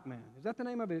with a Black Man. Is that the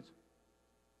name of it? It's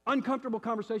Uncomfortable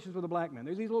Conversations with a Black Man.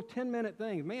 There's these little 10-minute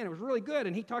things. Man, it was really good.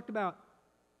 And he talked about,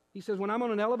 he says, when I'm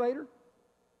on an elevator,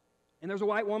 and there's a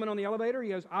white woman on the elevator, he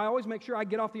goes, I always make sure I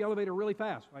get off the elevator really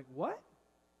fast. Like, what?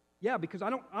 Yeah, because I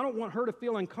don't want her to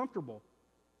feel uncomfortable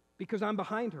because I'm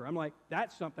behind her. I'm like,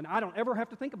 that's something I don't ever have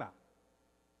to think about.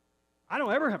 I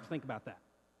don't ever have to think about that.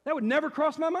 That would never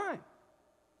cross my mind.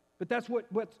 But that's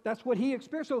what he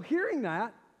experienced. So hearing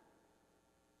that,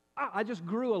 I just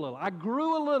grew a little. I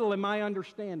grew a little in my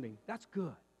understanding. That's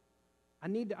good. I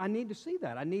need to see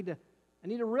that. I need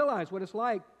to realize what it's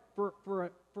like for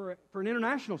an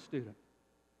international student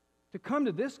to come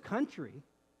to this country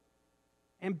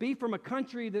and be from a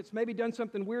country that's maybe done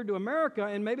something weird to America,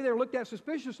 and maybe they're looked at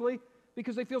suspiciously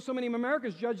because they feel so many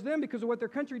Americans judge them because of what their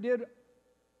country did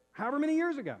however many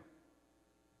years ago.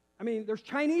 I mean, there's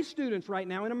Chinese students right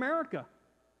now in America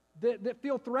that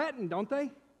feel threatened, don't they?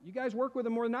 You guys work with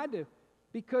them more than I do,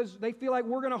 because they feel like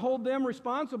we're going to hold them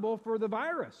responsible for the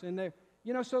virus. And they,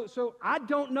 so I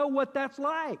don't know what that's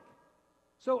like.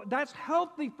 So that's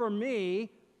healthy for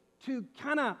me to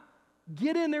kind of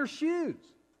get in their shoes.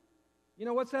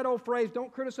 What's that old phrase?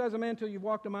 Don't criticize a man until you've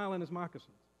walked a mile in his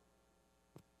moccasins.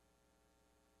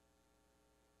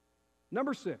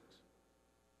 Number 6,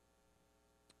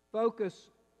 focus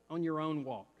on your own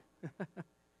walk.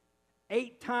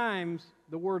 8 times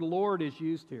the word Lord is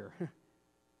used here.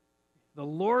 The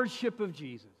Lordship of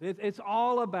Jesus. It's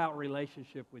all about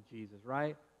relationship with Jesus,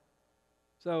 right?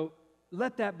 So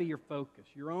let that be your focus,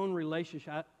 your own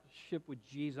relationship with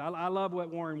Jesus. I love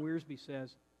what Warren Wiersbe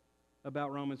says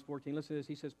about Romans 14. Listen to this.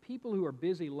 He says, people who are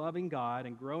busy loving God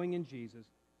and growing in Jesus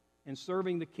and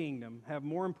serving the kingdom have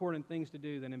more important things to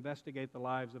do than investigate the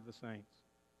lives of the saints.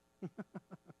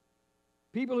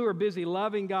 People who are busy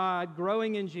loving God,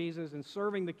 growing in Jesus, and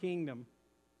serving the kingdom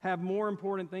have more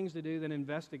important things to do than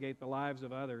investigate the lives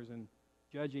of others and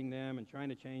judging them and trying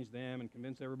to change them and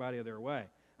convince everybody of their way.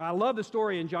 I love the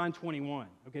story in John 21.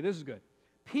 Okay, this is good.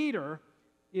 Peter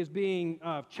is being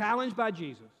challenged by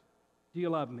Jesus. Do you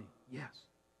love me? Yes.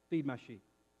 Feed my sheep.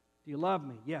 Do you love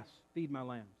me? Yes. Feed my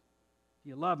lambs. Do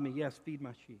you love me? Yes. Feed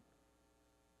my sheep.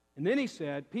 And then he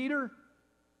said, Peter,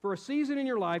 for a season in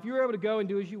your life, you're able to go and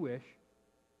do as you wish.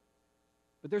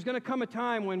 But there's going to come a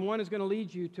time when one is going to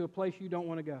lead you to a place you don't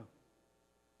want to go.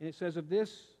 And it says of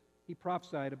this, he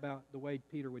prophesied about the way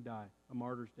Peter would die, a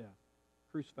martyr's death,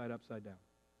 crucified upside down.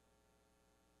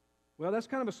 Well, that's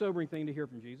kind of a sobering thing to hear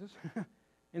from Jesus.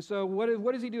 And so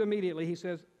what does he do immediately? He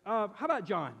says, how about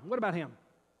John? What about him?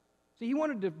 See, he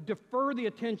wanted to defer the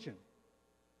attention.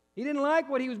 He didn't like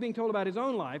what he was being told about his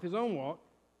own life, his own walk,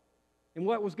 and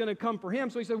what was going to come for him.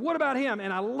 So he said, what about him?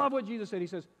 And I love what Jesus said. He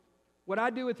says, what I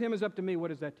do with him is up to me.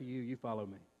 What is that to you? You follow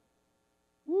me.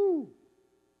 Woo!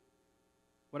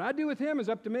 What I do with him is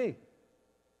up to me.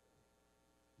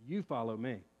 You follow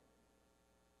me.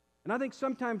 And I think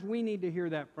sometimes we need to hear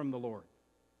that from the Lord.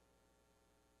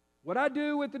 What I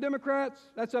do with the Democrats,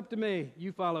 that's up to me.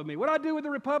 You follow me. What I do with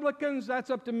the Republicans, that's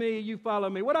up to me. You follow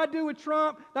me. What I do with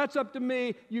Trump, that's up to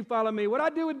me. You follow me. What I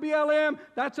do with BLM,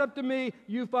 that's up to me.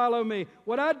 You follow me.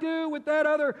 What I do with that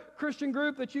other Christian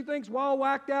group that you think's all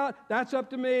whacked out, that's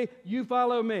up to me. You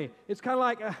follow me. It's kind of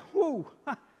like, whoo,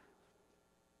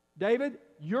 David,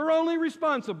 you're only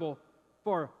responsible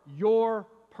for your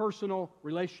personal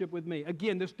relationship with me.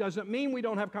 Again, this doesn't mean we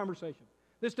don't have conversation.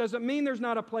 This doesn't mean there's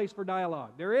not a place for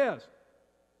dialogue. There is.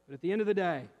 But at the end of the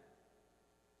day,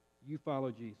 you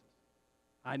follow Jesus.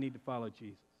 I need to follow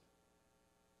Jesus.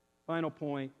 Final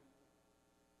point,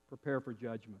 prepare for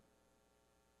judgment.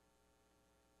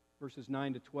 Verses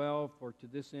 9 to 12, for to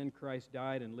this end Christ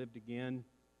died and lived again,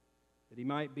 that he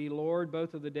might be Lord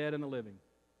both of the dead and the living.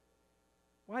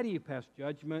 Why do you pass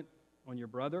judgment on your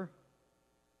brother?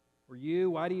 For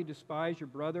you, why do you despise your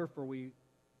brother? For we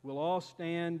will all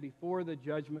stand before the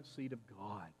judgment seat of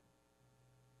God.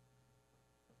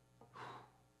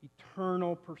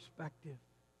 Eternal perspective.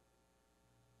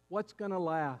 What's going to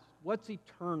last? What's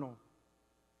eternal?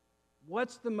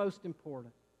 What's the most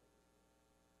important?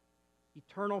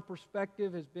 Eternal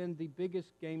perspective has been the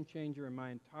biggest game changer in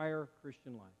my entire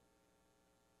Christian life.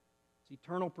 It's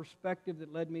eternal perspective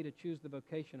that led me to choose the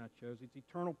vocation I chose. It's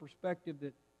eternal perspective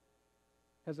that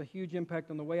has a huge impact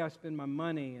on the way I spend my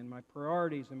money and my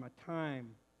priorities and my time.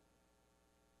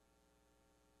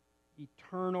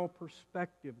 Eternal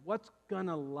perspective. What's going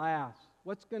to last?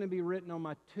 What's going to be written on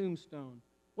my tombstone?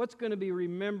 What's going to be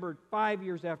remembered 5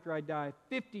 years after I die,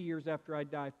 50 years after I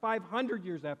die, 500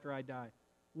 years after I die?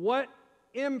 What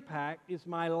impact is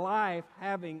my life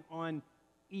having on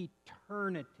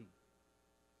eternity?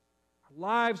 Our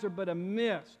lives are but a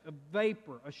mist, a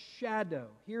vapor, a shadow,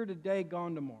 here today,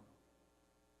 gone tomorrow.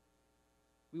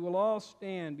 We will all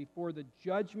stand before the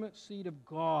judgment seat of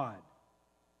God.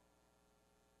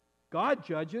 God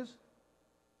judges.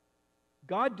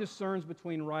 God discerns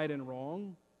between right and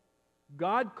wrong.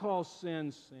 God calls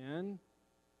sin, sin.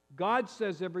 God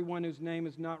says everyone whose name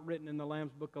is not written in the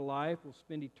Lamb's Book of Life will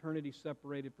spend eternity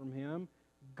separated from Him.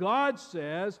 God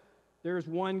says there's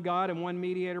one God and one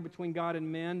mediator between God and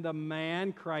men, the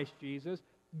man, Christ Jesus.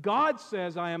 God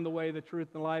says, I am the way, the truth,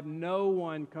 and the life. No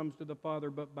one comes to the Father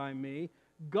but by me.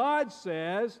 God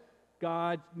says,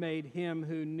 God made Him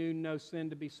who knew no sin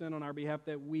to be sin on our behalf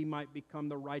that we might become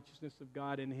the righteousness of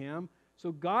God in Him.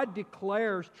 So God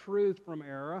declares truth from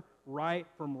error, right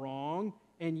from wrong,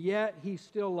 and yet He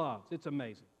still loves. It's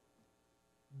amazing.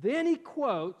 Then He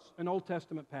quotes an Old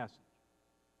Testament passage.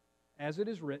 As it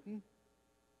is written,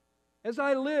 as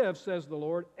I live, says the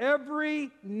Lord,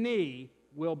 every knee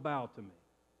will bow to me.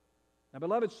 Now,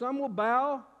 beloved, some will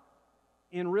bow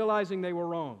in realizing they were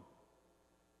wrong.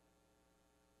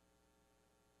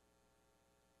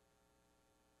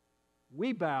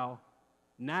 We bow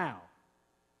now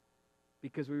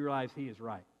because we realize He is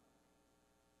right.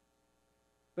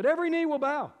 But every knee will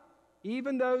bow.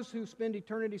 Even those who spend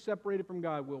eternity separated from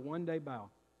God will one day bow.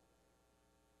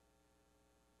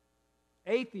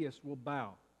 Atheists will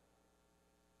bow.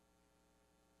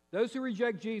 Those who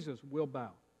reject Jesus will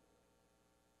bow.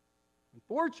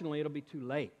 Unfortunately, it'll be too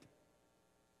late.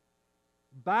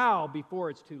 Bow before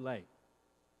it's too late.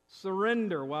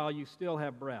 Surrender while you still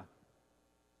have breath.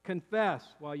 Confess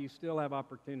while you still have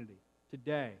opportunity.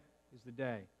 Today is the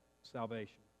day of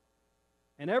salvation.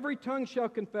 And every tongue shall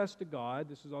confess to God.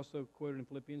 This is also quoted in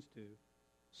Philippians 2.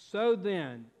 So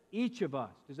then, each of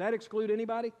us, does that exclude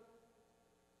anybody?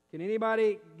 Can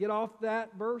anybody get off that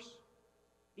verse?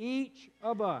 Each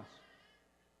of us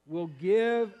will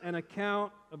give an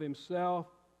account of himself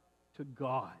to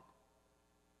God.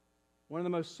 One of the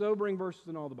most sobering verses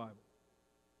in all the Bible.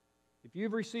 If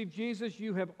you've received Jesus,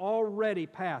 you have already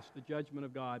passed the judgment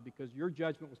of God because your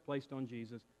judgment was placed on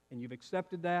Jesus, and you've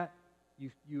accepted that.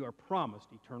 You are promised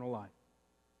eternal life.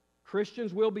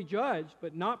 Christians will be judged,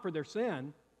 but not for their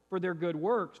sin, for their good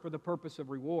works, for the purpose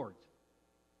of rewards.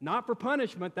 Not for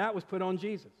punishment, that was put on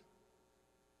Jesus.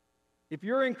 If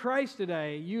you're in Christ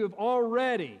today, you have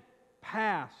already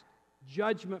passed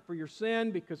judgment for your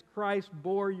sin because Christ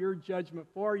bore your judgment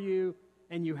for you,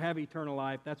 and you have eternal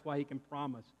life. That's why He can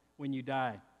promise when you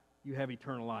die, you have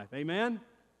eternal life. Amen?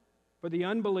 For the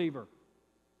unbeliever,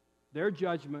 their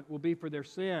judgment will be for their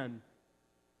sin,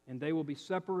 and they will be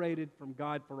separated from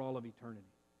God for all of eternity.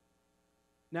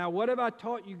 Now, what have I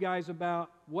taught you guys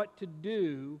about what to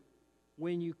do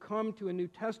when you come to a New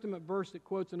Testament verse that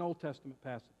quotes an Old Testament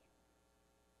passage?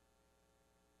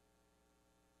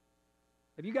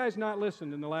 Have you guys not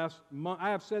listened in the last month?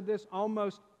 I have said this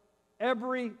almost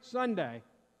every Sunday.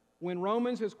 When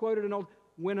Romans has quoted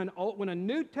when a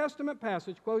New Testament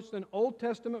passage quotes an Old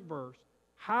Testament verse,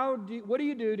 what do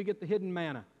you do to get the hidden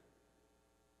manna?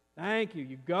 Thank you.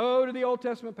 You go to the Old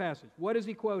Testament passage. What does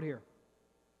he quote here?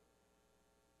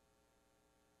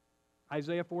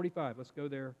 Isaiah 45. Let's go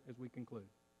there as we conclude.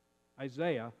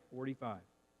 Isaiah 45.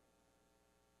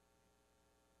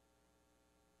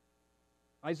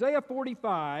 Isaiah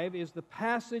 45 is the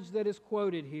passage that is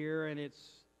quoted here, and it's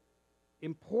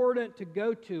important to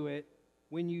go to it.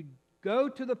 When you go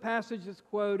to the passage that's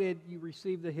quoted, you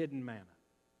receive the hidden manna,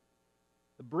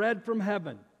 the bread from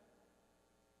heaven.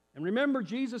 And remember,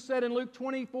 Jesus said in Luke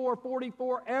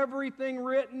 24:44, everything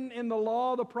written in the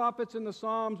law, the prophets, and the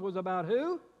Psalms was about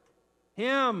who?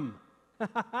 Him.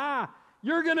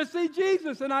 You're going to see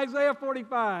Jesus in Isaiah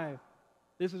 45.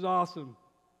 This is awesome.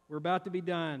 We're about to be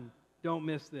done. Don't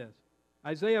miss this.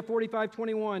 Isaiah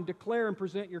 45:21, declare and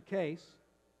present your case.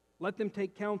 Let them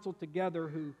take counsel together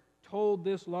who told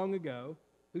this long ago,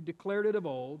 who declared it of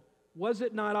old. Was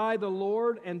it not I, the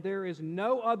Lord, and there is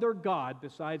no other God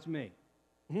besides me?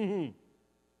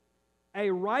 A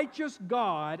righteous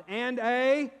God and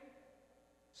a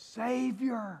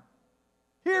Savior.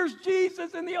 Here's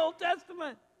Jesus in the Old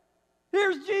Testament.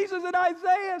 Here's Jesus in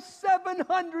Isaiah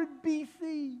 700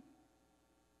 BC.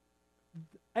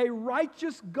 A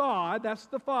righteous God, that's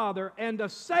the Father, and a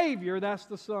Savior, that's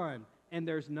the Son. And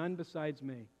there's none besides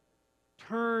me.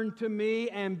 Turn to me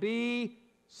and be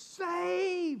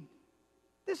saved.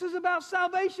 This is about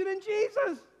salvation in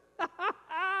Jesus.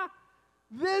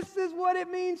 This is what it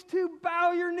means to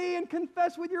bow your knee and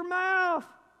confess with your mouth.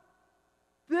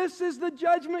 This is the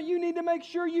judgment you need to make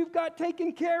sure you've got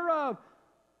taken care of.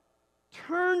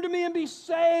 Turn to me and be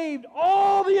saved.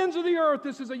 All the ends of the earth.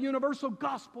 This is a universal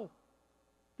gospel.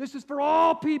 This is for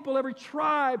all people, every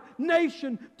tribe,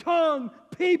 nation, tongue,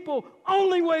 people.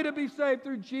 Only way to be saved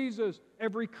through Jesus.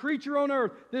 Every creature on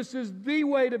earth. This is the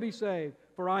way to be saved.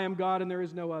 For I am God and there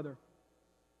is no other.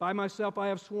 By myself I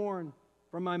have sworn.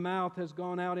 From my mouth has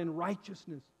gone out in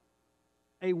righteousness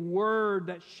a word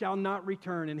that shall not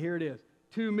return. And here it is.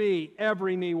 To me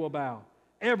every knee will bow.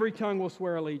 Every tongue will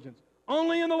swear allegiance.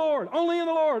 Only in the Lord, only in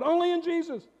the Lord, only in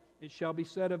Jesus. It shall be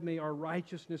said of me are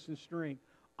righteousness and strength.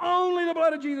 Only the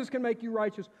blood of Jesus can make you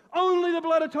righteous. Only the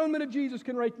blood atonement of Jesus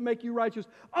can make you righteous.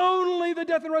 Only the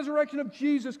death and resurrection of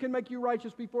Jesus can make you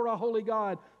righteous before a holy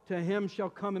God. To him shall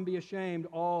come and be ashamed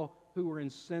all who are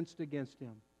incensed against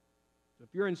him. So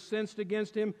if you're incensed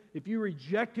against him, if you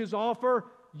reject his offer,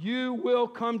 you will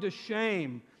come to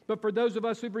shame. But for those of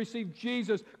us who've received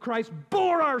Jesus, Christ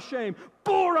bore our shame,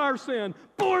 bore our sin,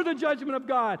 bore the judgment of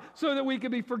God so that we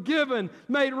could be forgiven,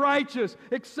 made righteous,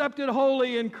 accepted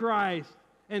holy in Christ,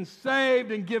 and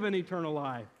saved and given eternal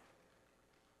life.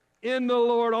 In the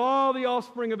Lord, all the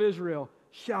offspring of Israel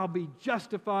shall be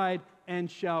justified and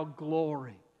shall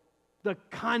glory. The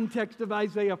context of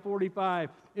Isaiah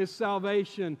 45 is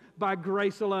salvation by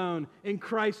grace alone, in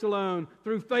Christ alone,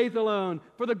 through faith alone,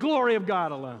 for the glory of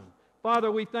God alone.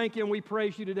 Father, we thank you and we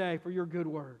praise you today for your good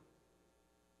word.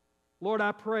 Lord,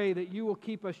 I pray that you will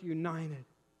keep us united,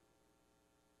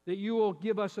 that you will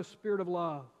give us a spirit of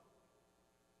love,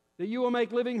 that you will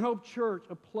make Living Hope Church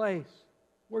a place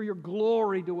where your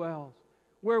glory dwells,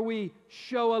 where we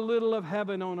show a little of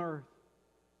heaven on earth.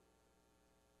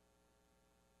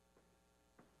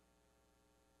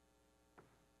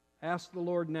 Ask the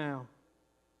Lord now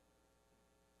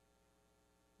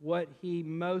what he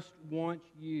most wants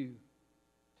you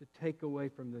to take away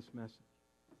from this message.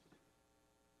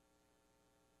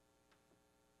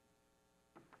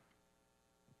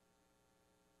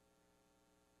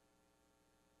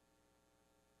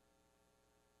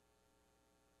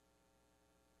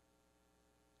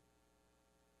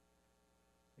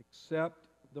 Accept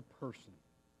the person.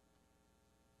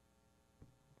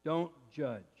 Don't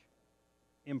judge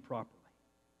improperly.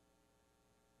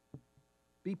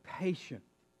 Be patient.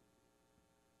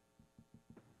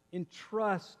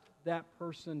 Entrust that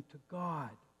person to God.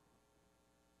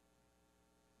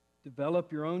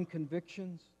 Develop your own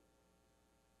convictions.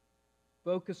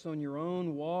 Focus on your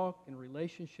own walk and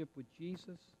relationship with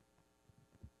Jesus.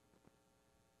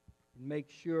 And make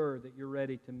sure that you're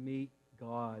ready to meet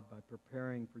God by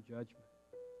preparing for judgment.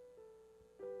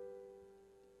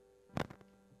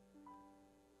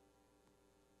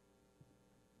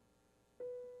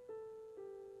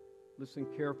 Listen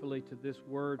carefully to this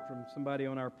word from somebody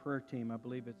on our prayer team. I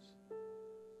believe it's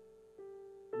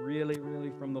really,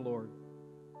 really from the Lord.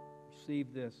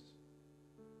 Receive this.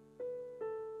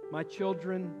 My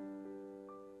children,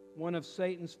 one of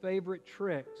Satan's favorite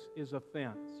tricks is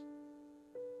offense.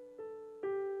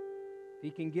 If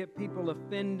he can get people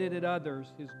offended at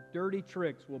others, his dirty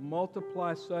tricks will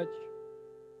multiply such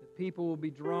that people will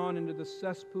be drawn into the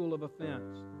cesspool of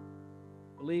offense,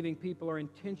 believing people are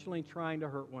intentionally trying to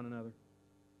hurt one another.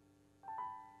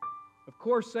 Of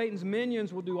course, Satan's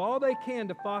minions will do all they can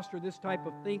to foster this type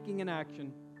of thinking and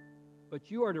action,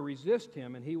 but you are to resist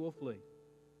him and he will flee.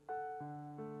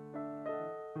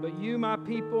 But you, my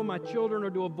people, my children,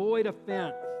 are to avoid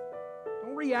offense.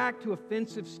 Don't react to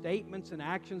offensive statements and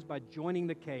actions by joining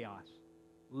the chaos.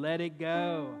 Let it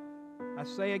go. I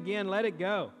say again, let it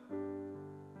go.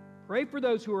 Pray for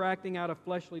those who are acting out of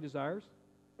fleshly desires.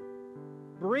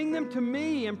 Bring them to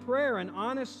me in prayer and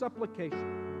honest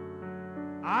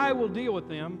supplication. I will deal with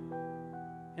them,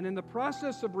 and in the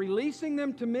process of releasing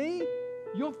them to me,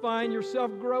 you'll find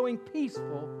yourself growing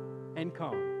peaceful and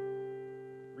calm.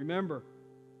 Remember,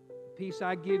 the peace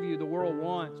I give you the world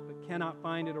wants but cannot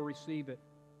find it or receive it,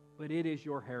 but it is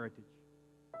your heritage.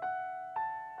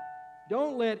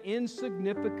 Don't let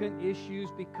insignificant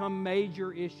issues become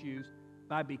major issues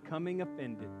by becoming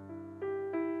offended.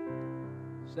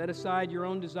 Set aside your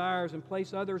own desires and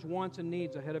place others' wants and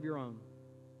needs ahead of your own.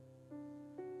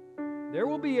 There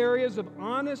will be areas of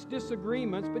honest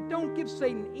disagreements, but don't give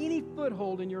Satan any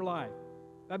foothold in your life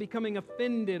by becoming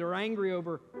offended or angry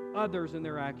over others and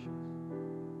their actions.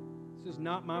 This is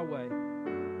not my way.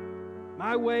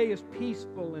 My way is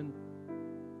peaceful and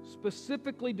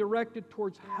specifically directed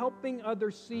towards helping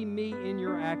others see me in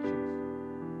your actions.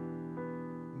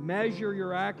 Measure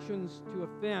your actions to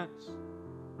offense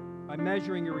by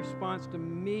measuring your response to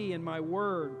me and my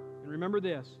word. And remember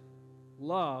this,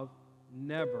 love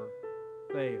never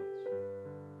fails.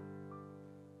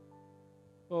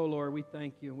 Oh Lord, we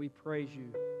thank you and we praise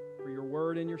you for your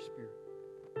word and your spirit.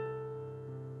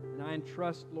 And I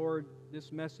entrust, Lord,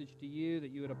 this message to you,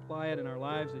 that you would apply it in our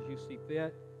lives as you see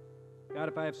fit. God,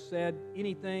 if I have said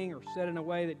anything or said in a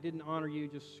way that didn't honor you,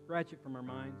 just scratch it from our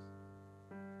minds.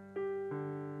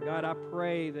 God, I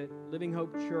pray that Living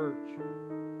Hope Church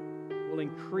will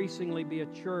increasingly be a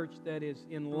church that is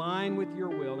in line with your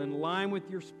will, in line with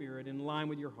your spirit, in line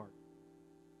with your heart.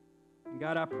 And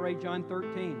God, I pray John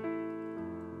 13.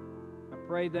 I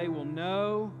pray they will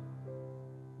know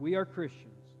we are Christians